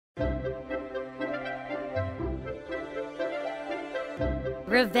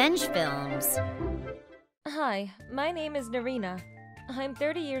Revenge films. Hi, my name is Narina. I'm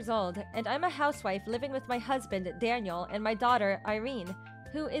 30 years old, and I'm a housewife living with my husband, Daniel, and my daughter, Irene,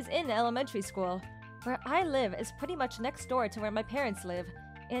 who is in elementary school. Where I live is pretty much next door to where my parents live,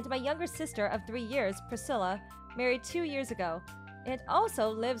 and my younger sister of 3 years, Priscilla, married 2 years ago, and also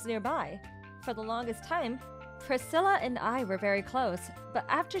lives nearby. For the longest time, Priscilla and I were very close, but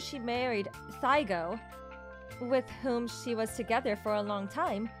after she married Thygo, with whom she was together for a long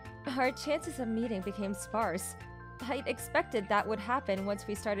time, our chances of meeting became sparse. I'd expected that would happen once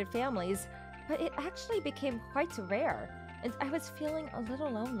we started families, but it actually became quite rare, and I was feeling a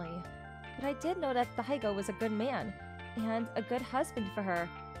little lonely. But I did know that Thygo was a good man, and a good husband for her,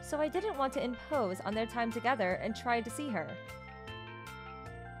 so I didn't want to impose on their time together and tried to see her.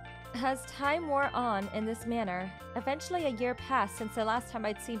 As time wore on in this manner, eventually a year passed since the last time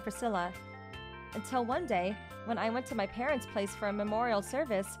I'd seen Priscilla, until one day, when I went to my parents' place for a memorial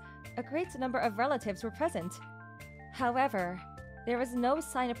service, a great number of relatives were present. However, there was no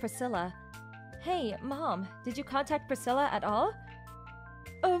sign of Priscilla. Hey, Mom, did you contact Priscilla at all?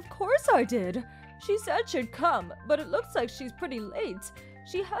 Of course I did. She said she'd come, but it looks like she's pretty late.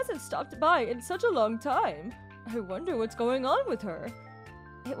 She hasn't stopped by in such a long time. I wonder what's going on with her.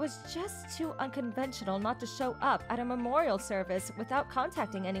 It was just too unconventional not to show up at a memorial service without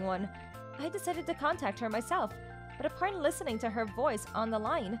contacting anyone. I decided to contact her myself, but upon listening to her voice on the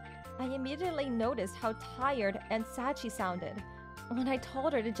line, I immediately noticed how tired and sad she sounded. When I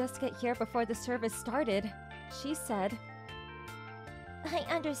told her to just get here before the service started, she said, "I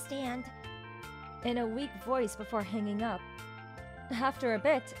understand," in a weak voice before hanging up. After a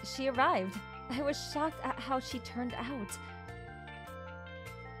bit, she arrived. I was shocked at how she turned out.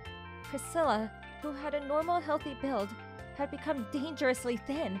 Priscilla, who had a normal, healthy build, had become dangerously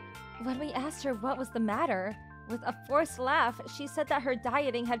thin. When we asked her what was the matter, with a forced laugh, she said that her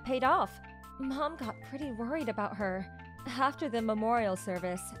dieting had paid off. Mom got pretty worried about her. After the memorial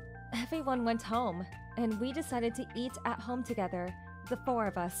service, everyone went home, and we decided to eat at home together, the four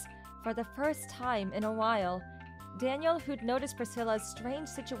of us, for the first time in a while. Daniel, who'd noticed Priscilla's strange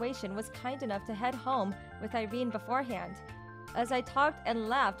situation, was kind enough to head home with Irene beforehand. As I talked and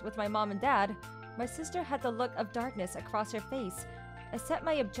laughed with my mom and dad, my sister had the look of darkness across her face. I set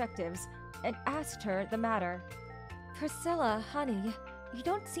my objectives and asked her the matter. "Priscilla, honey, you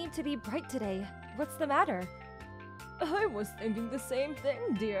don't seem to be bright today. What's the matter?" I was thinking the same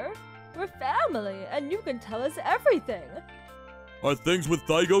thing, dear. We're family, and you can tell us everything. Are things with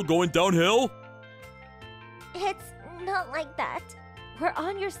Thygo going downhill? It's not like that. We're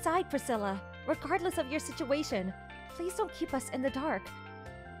on your side, Priscilla, regardless of your situation. Please don't keep us in the dark.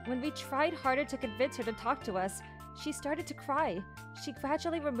 When we tried harder to convince her to talk to us, she started to cry. She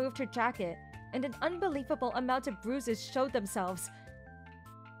gradually removed her jacket, and an unbelievable amount of bruises showed themselves.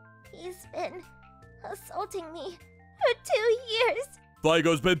 "He's been assaulting me for 2 years.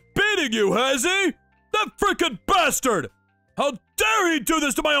 Thygo's been beating you, has he? That frickin' bastard! How dare he do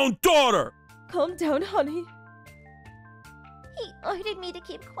this to my own daughter?" Calm down, honey. He ordered me to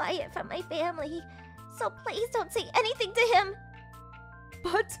keep quiet from my family, so please don't say anything to him."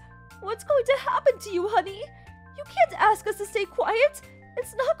 But what's going to happen to you, honey? You can't ask us to stay quiet.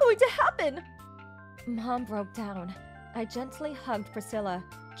 It's not going to happen. Mom broke down. I gently hugged Priscilla,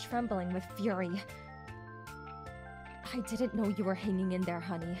 trembling with fury. "I didn't know you were hanging in there,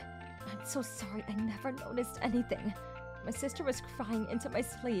 honey. I'm so sorry, I never noticed anything." My sister was crying into my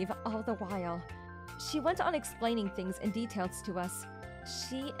sleeve all the while. She went on explaining things in details to us.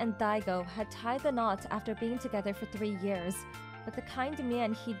 She and Thygo had tied the knot after being together for 3 years, but the kind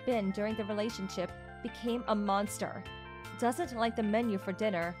man he'd been during the relationship became a monster. Doesn't like the menu for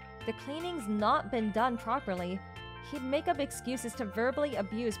dinner, the cleaning's not been done properly, he'd make up excuses to verbally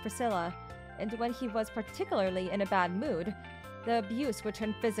abuse Priscilla, and when he was particularly in a bad mood, the abuse would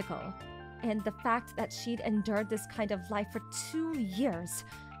turn physical. And the fact that she'd endured this kind of life for 2 years.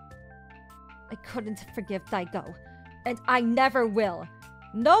 I couldn't forgive Thygo, and I never will.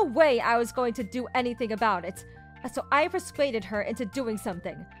 No way I was going to do anything about it, so I persuaded her into doing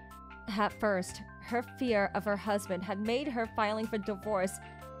something. At first, her fear of her husband had made her filing for divorce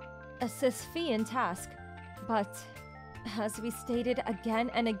a Sisyphean task, but as we stated again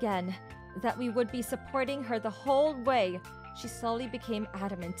and again that we would be supporting her the whole way, she slowly became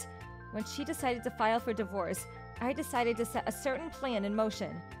adamant. When she decided to file for divorce, I decided to set a certain plan in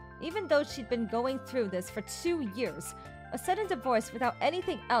motion. Even though she'd been going through this for 2 years, a sudden divorce without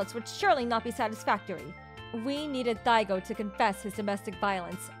anything else would surely not be satisfactory. We needed Thygo to confess his domestic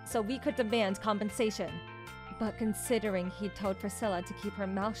violence, so we could demand compensation. But considering he told Priscilla to keep her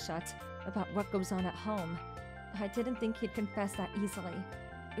mouth shut about what goes on at home, I didn't think he'd confess that easily.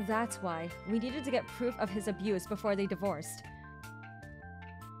 That's why we needed to get proof of his abuse before they divorced.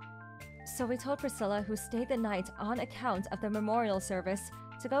 So we told Priscilla, who stayed the night on account of the memorial service,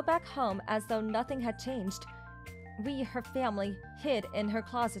 to go back home as though nothing had changed. We, her family, hid in her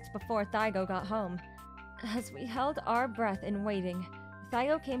closets before Thygo got home. As we held our breath in waiting,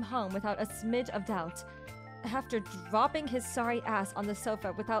 Thygo came home without a smidge of doubt. After dropping his sorry ass on the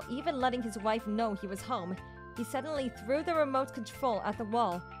sofa without even letting his wife know he was home, he suddenly threw the remote control at the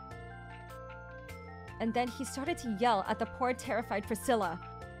wall. And then he started to yell at the poor terrified Priscilla.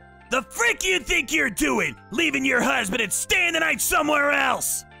 The frick you think you're doing, leaving your husband and staying the night somewhere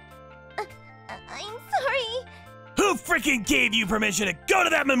else? I'm sorry. Who frickin' gave you permission to go to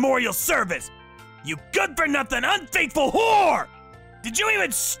that memorial service? You good-for-nothing, unfaithful whore! Did you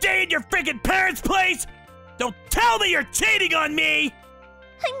even stay in your frickin' parents' place? Don't tell me you're cheating on me!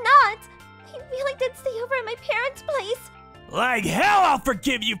 I'm not. I really did stay over at my parents' place. Like hell I'll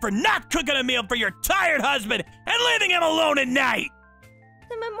forgive you for not cooking a meal for your tired husband and leaving him alone at night!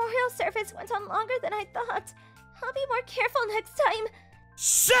 The memorial service went on longer than I thought. I'll be more careful next time.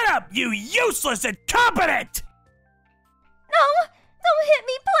 Shut up, you useless incompetent! No! Don't hit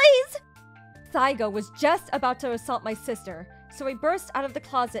me, please! Thygo was just about to assault my sister, so he burst out of the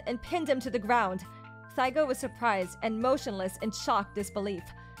closet and pinned him to the ground. Thygo was surprised and motionless in shocked disbelief.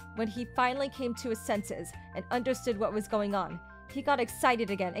 When he finally came to his senses and understood what was going on, he got excited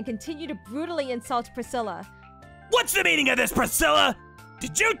again and continued to brutally insult Priscilla. What's the meaning of this, Priscilla?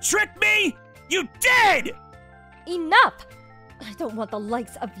 Did you trick me? You did! Enough! I don't want the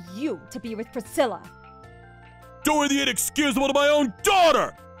likes of you to be with Priscilla. Doing the inexcusable to my own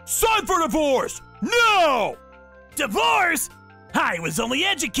daughter! Sign for divorce! No! Divorce? I was only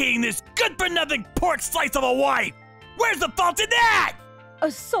educating this good-for-nothing pork slice of a wife! Where's the fault in that?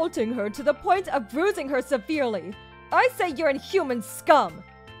 Assaulting her to the point of bruising her severely. I say you're inhuman scum!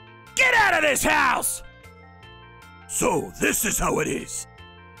 Get out of this house! So, this is how it is.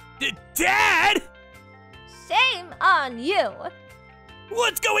 Dad? Shame on you!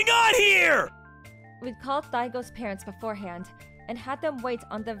 What's going on here? We'd called Thygo's parents beforehand and had them wait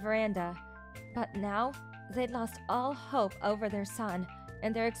on the veranda. But now, they'd lost all hope over their son,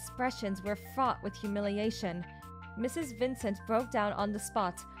 and their expressions were fraught with humiliation. Mrs. Vincent broke down on the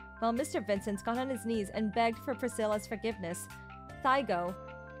spot, while Mr. Vincent got on his knees and begged for Priscilla's forgiveness. Thygo,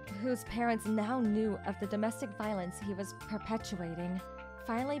 whose parents now knew of the domestic violence he was perpetuating,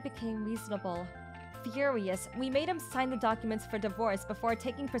 finally became reasonable. Furious, we made him sign the documents for divorce before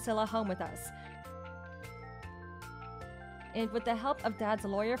taking Priscilla home with us. And with the help of Dad's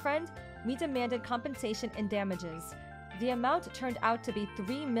lawyer friend, we demanded compensation and damages. The amount turned out to be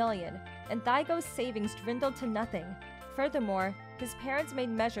 $3 million, and Thygo's savings dwindled to nothing. Furthermore, his parents made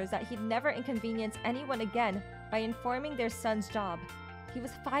measures that he'd never inconvenience anyone again by informing their son's job. He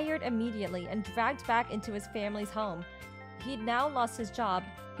was fired immediately and dragged back into his family's home. He'd now lost his job,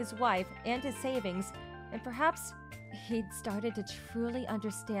 his wife, and his savings, and perhaps he'd started to truly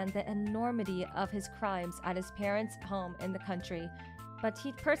understand the enormity of his crimes at his parents' home in the country. But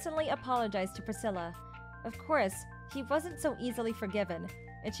he'd personally apologized to Priscilla. Of course, he wasn't so easily forgiven,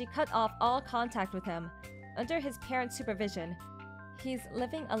 and she cut off all contact with him. Under his parents' supervision, he's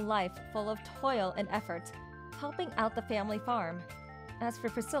living a life full of toil and effort, helping out the family farm. As for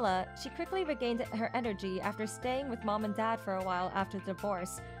Priscilla, she quickly regained her energy after staying with Mom and Dad for a while after the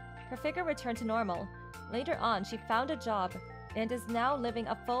divorce. Her figure returned to normal. Later on, she found a job and is now living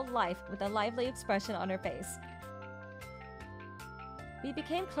a full life with a lively expression on her face. We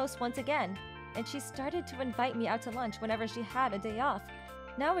became close once again, and she started to invite me out to lunch whenever she had a day off.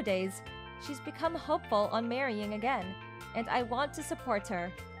 Nowadays, she's become hopeful on marrying again, and I want to support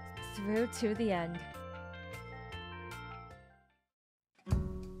her through to the end.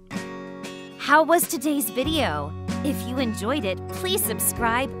 How was today's video? If you enjoyed it, please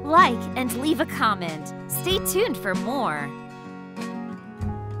subscribe, like, and leave a comment. Stay tuned for more.